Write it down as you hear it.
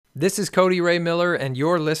This is Cody Ray Miller, and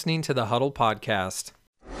you're listening to the Huddle Podcast.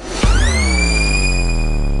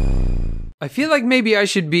 I feel like maybe I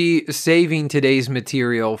should be saving today's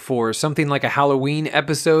material for something like a Halloween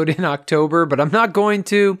episode in October, but I'm not going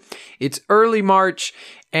to. It's early March,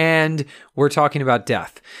 and we're talking about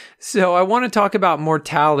death. So I want to talk about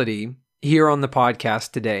mortality here on the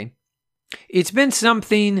podcast today. It's been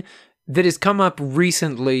something that has come up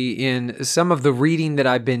recently in some of the reading that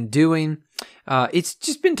I've been doing. It's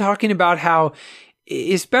just been talking about how,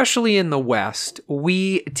 especially in the West,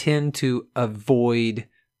 we tend to avoid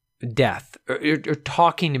death, or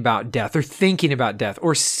talking about death, or thinking about death,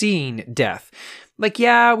 or seeing death. Like,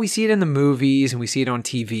 yeah, we see it in the movies and we see it on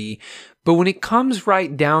TV, but when it comes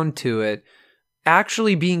right down to it,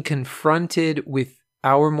 actually being confronted with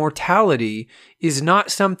our mortality is not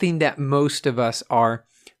something that most of us are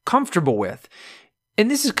comfortable with. And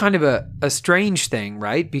this is kind of a strange thing,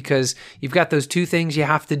 right? Because you've got those two things you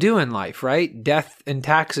have to do in life, right? Death and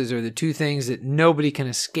taxes are the two things that nobody can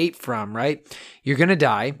escape from, right? You're going to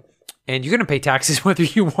die, and you're going to pay taxes whether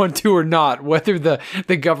you want to or not, whether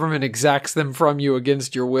the government exacts them from you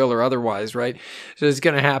against your will or otherwise, right? So it's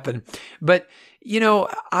going to happen. But,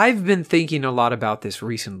 I've been thinking a lot about this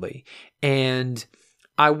recently, and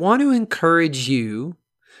I want to encourage you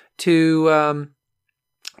to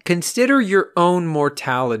consider your own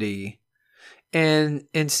mortality and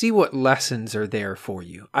see what lessons are there for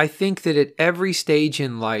you. I think that at every stage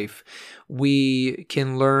in life, we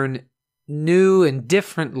can learn new and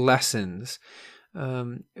different lessons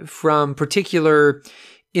from particular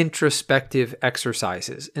introspective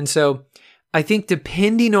exercises. And so I think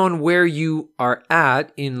depending on where you are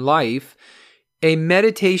at in life, a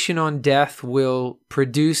meditation on death will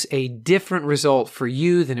produce a different result for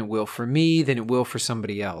you than it will for me, than it will for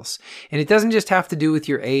somebody else. And it doesn't just have to do with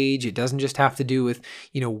your age. It doesn't just have to do with,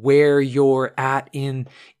 where you're at in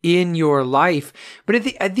your life. But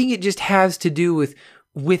I think it just has to do with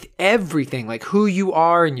everything, like who you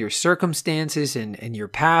are and your circumstances and your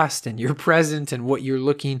past and your present and what you're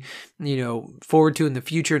looking, forward to in the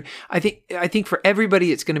future. I think for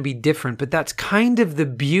everybody it's going to be different, but that's kind of the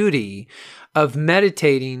beauty of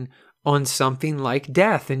meditating on something like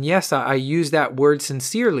death. And yes, I use that word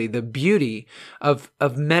sincerely, the beauty of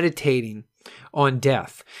meditating on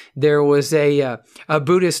death. There was a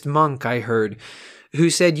Buddhist monk I heard who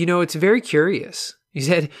said, it's very curious. He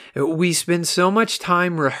said, we spend so much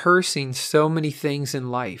time rehearsing so many things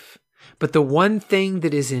in life, but the one thing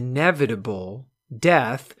that is inevitable,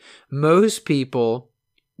 death, most people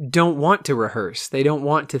don't want to rehearse. They don't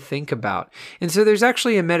want to think about. And so there's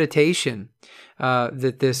actually a meditation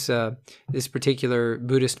that this particular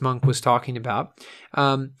Buddhist monk was talking about,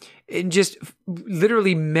 and just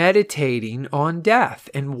literally meditating on death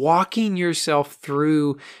and walking yourself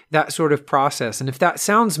through that sort of process. And if that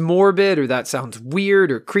sounds morbid or that sounds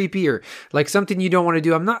weird or creepy or like something you don't want to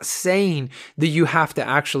do, I'm not saying that you have to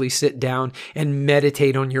actually sit down and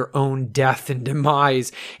meditate on your own death and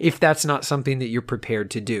demise if that's not something that you're prepared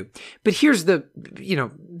to do. But here's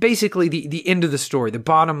basically the end of the story, the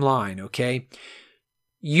bottom line, okay?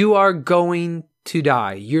 You are going to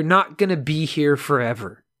die. You're not going to be here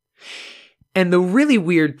forever. And the really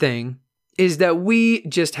weird thing is that we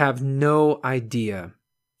just have no idea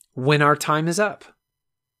when our time is up.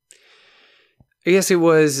 I guess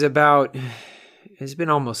it's been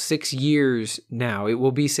almost 6 years now. It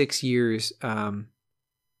will be 6 years.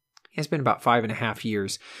 It's been about 5.5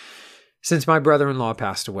 years since my brother-in-law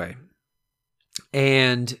passed away.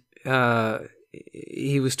 And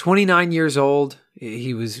he was 29 years old.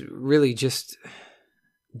 He was really just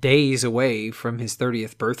days away from his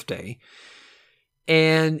 30th birthday.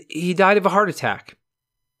 And he died of a heart attack.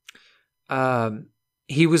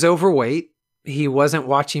 He was overweight. He wasn't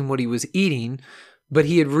watching what he was eating, but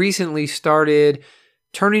he had recently started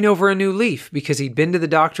turning over a new leaf because he'd been to the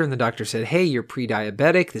doctor and the doctor said, hey, you're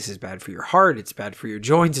pre-diabetic. This is bad for your heart. It's bad for your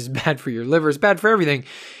joints. It's bad for your liver. It's bad for everything.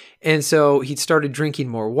 And so he'd started drinking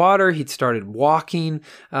more water. He'd started walking,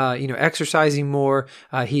 exercising more.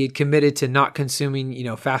 He had committed to not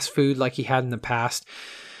consuming, fast food like he had in the past.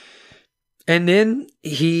 And then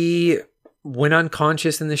he went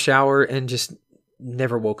unconscious in the shower and just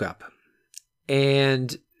never woke up.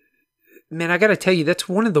 And man, I got to tell you, that's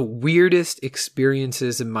one of the weirdest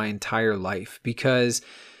experiences in my entire life, because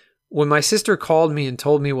when my sister called me and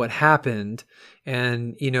told me what happened,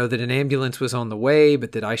 and, that an ambulance was on the way,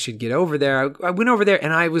 but that I should get over there, I went over there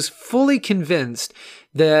and I was fully convinced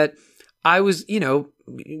that I was,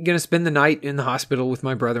 going to spend the night in the hospital with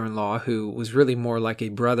my brother-in-law, who was really more like a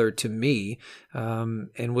brother to me,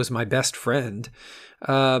 and was my best friend.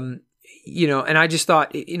 and I just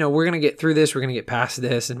thought, we're going to get through this, we're going to get past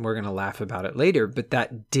this, and we're going to laugh about it later. But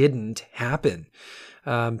that didn't happen.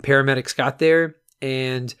 Paramedics got there,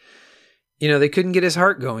 and they couldn't get his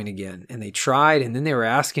heart going again, and they tried, and then they were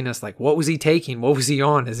asking us, like, what was he taking? What was he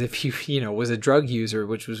on? As if he, was a drug user,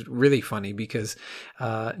 which was really funny because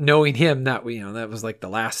knowing him, that was like the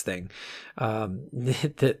last thing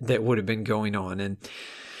that would have been going on. And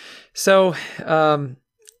so,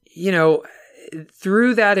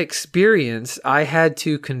 through that experience, I had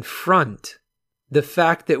to confront the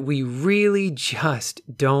fact that we really just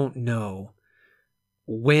don't know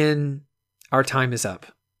when our time is up.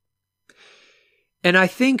 And I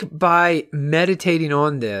think by meditating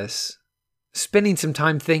on this, spending some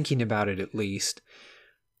time thinking about it at least,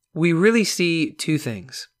 we really see two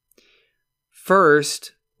things.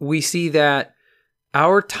 First, we see that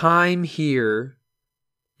our time here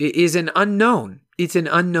is an unknown. It's an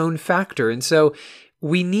unknown factor. And so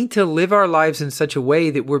we need to live our lives in such a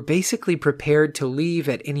way that we're basically prepared to leave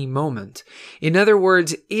at any moment. In other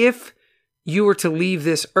words, if you were to leave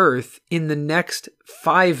this earth in the next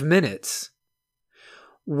 5 minutes,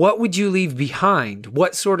 what would you leave behind?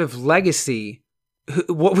 What sort of legacy?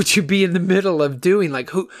 What would you be in the middle of doing?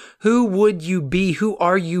 Like, who would you be? Who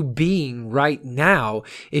are you being right now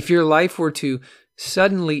if your life were to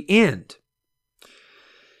suddenly end?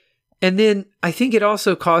 And then I think it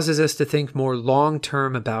also causes us to think more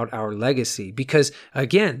long-term about our legacy because,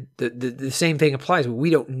 again, the same thing applies. We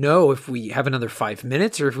don't know if we have another 5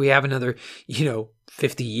 minutes or if we have another,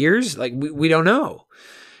 50 years. Like, we don't know.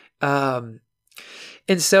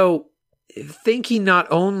 And so thinking not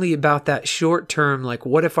only about that short term, like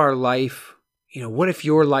what if our life, what if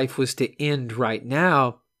your life was to end right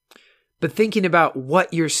now, but thinking about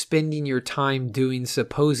what you're spending your time doing,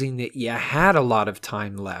 supposing that you had a lot of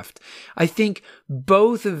time left. I think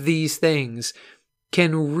both of these things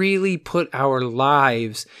can really put our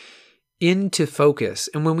lives into focus.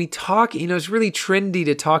 And when we talk, it's really trendy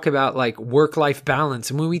to talk about like work-life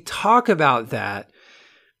balance. And when we talk about that,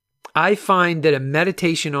 I find that a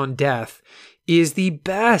meditation on death is the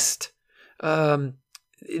best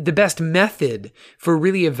method for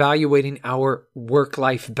really evaluating our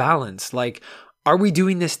work-life balance. Like, are we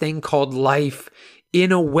doing this thing called life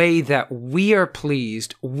in a way that we are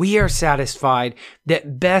pleased, we are satisfied,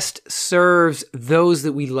 that best serves those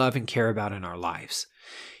that we love and care about in our lives?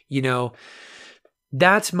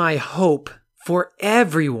 That's my hope for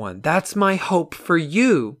everyone. That's my hope for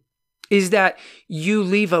you, is that you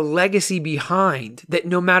leave a legacy behind, that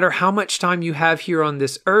no matter how much time you have here on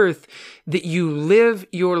this earth, that you live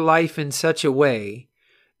your life in such a way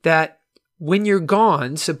that when you're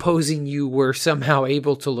gone, supposing you were somehow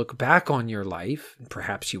able to look back on your life, and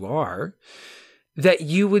perhaps you are, that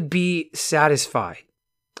you would be satisfied.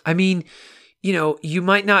 I mean, you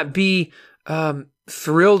might not be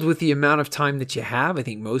thrilled with the amount of time that you have. I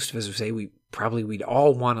think most of us would say we'd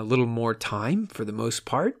all want a little more time for the most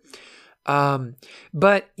part.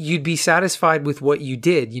 But you'd be satisfied with what you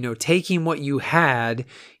did, taking what you had,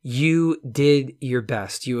 you did your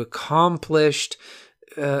best. You accomplished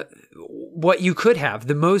what you could have,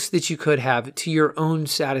 the most that you could have to your own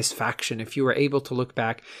satisfaction if you were able to look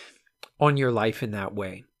back on your life in that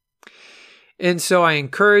way. And so I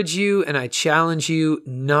encourage you and I challenge you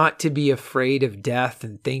not to be afraid of death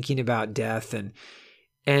and thinking about death.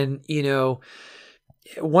 And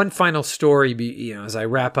one final story, as I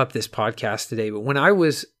wrap up this podcast today, but when I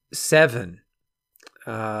was 7,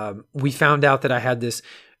 we found out that I had this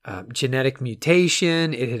genetic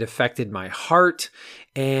mutation. It had affected my heart.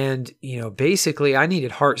 And, basically I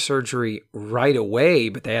needed heart surgery right away,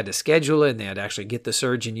 but they had to schedule it and they had to actually get the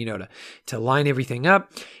surgeon, to line everything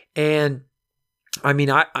up. And I mean,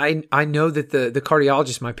 I know that the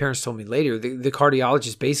cardiologist, my parents told me later, the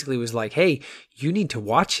cardiologist basically was like, hey, you need to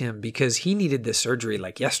watch him because he needed this surgery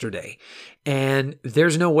like yesterday. And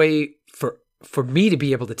there's no way for me to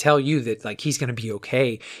be able to tell you that like he's going to be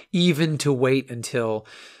okay, even to wait until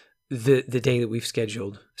the day that we've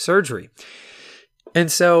scheduled surgery.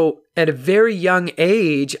 And so at a very young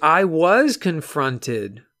age, I was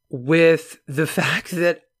confronted with the fact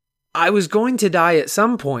that I was going to die at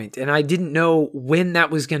some point, and I didn't know when that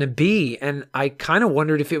was going to be. And I kind of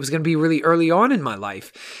wondered if it was going to be really early on in my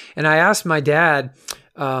life. And I asked my dad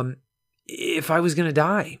if I was going to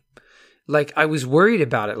die. Like, I was worried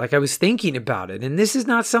about it. Like, I was thinking about it. And this is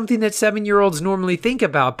not something that 7-year-olds normally think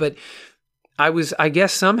about, but I was, I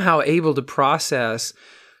guess, somehow able to process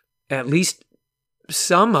at least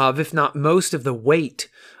some of, if not most of the weight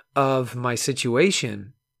of my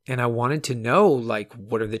situation. And I wanted to know, like,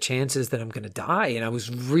 what are the chances that I'm going to die? And I was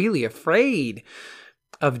really afraid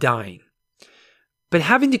of dying. But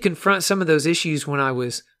having to confront some of those issues when I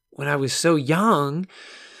was so young,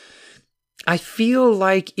 I feel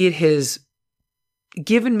like it has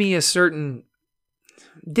given me a certain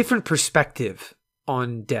different perspective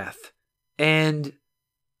on death. And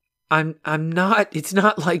it's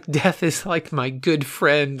not like death is like my good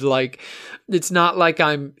friend. Like, it's not like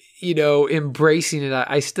I'm, embracing it.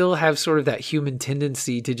 I still have sort of that human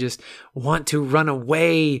tendency to just want to run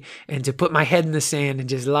away and to put my head in the sand and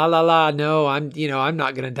just la, la, la. No, I'm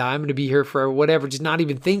not going to die. I'm going to be here for whatever. Just not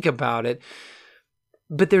even think about it.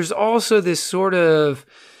 But there's also this sort of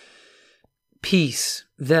peace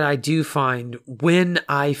that I do find when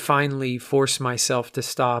I finally force myself to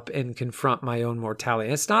stop and confront my own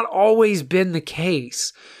mortality. It's not always been the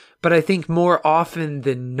case, but I think more often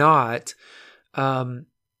than not, I'm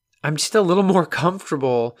just a little more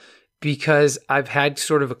comfortable because I've had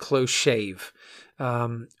sort of a close shave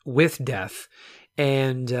with death.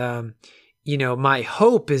 And, my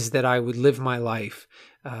hope is that I would live my life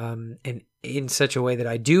and in such a way that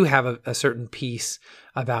I do have a certain peace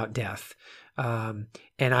about death.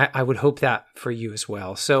 And I would hope that for you as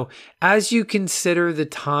well. So as you consider the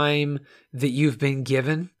time that you've been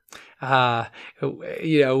given,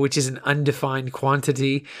 which is an undefined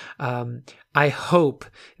quantity, I hope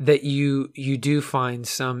that you do find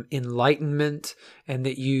some enlightenment and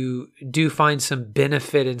that you do find some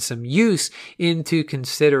benefit and some use into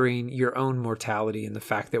considering your own mortality and the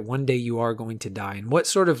fact that one day you are going to die. And what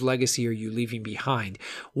sort of legacy are you leaving behind?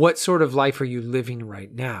 What sort of life are you living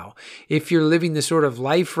right now? If you're living the sort of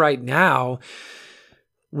life right now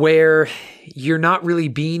where you're not really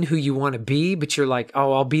being who you want to be, but you're like,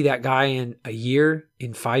 oh, I'll be that guy in a year,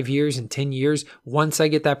 in 5 years, in 10 years, once I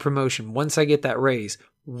get that promotion, once I get that raise,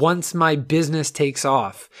 once my business takes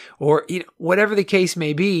off, or whatever the case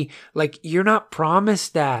may be, like, you're not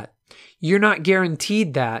promised that. You're not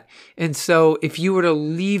guaranteed that. And so if you were to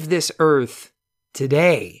leave this earth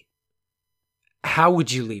today, how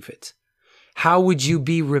would you leave it? How would you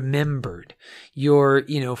be remembered? Your,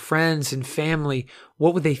 friends and family,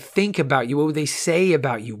 what would they think about you? What would they say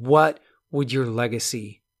about you? What would your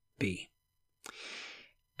legacy be?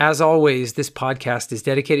 As always, this podcast is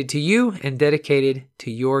dedicated to you and dedicated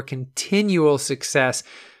to your continual success.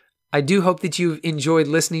 I do hope that you've enjoyed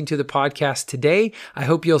listening to the podcast today. I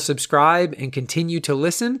hope you'll subscribe and continue to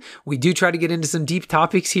listen. We do try to get into some deep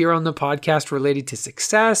topics here on the podcast related to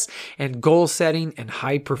success and goal setting and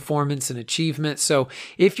high performance and achievement. So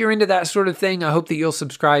if you're into that sort of thing, I hope that you'll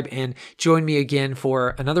subscribe and join me again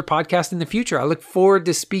for another podcast in the future. I look forward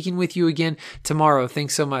to speaking with you again tomorrow.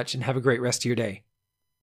 Thanks so much and have a great rest of your day.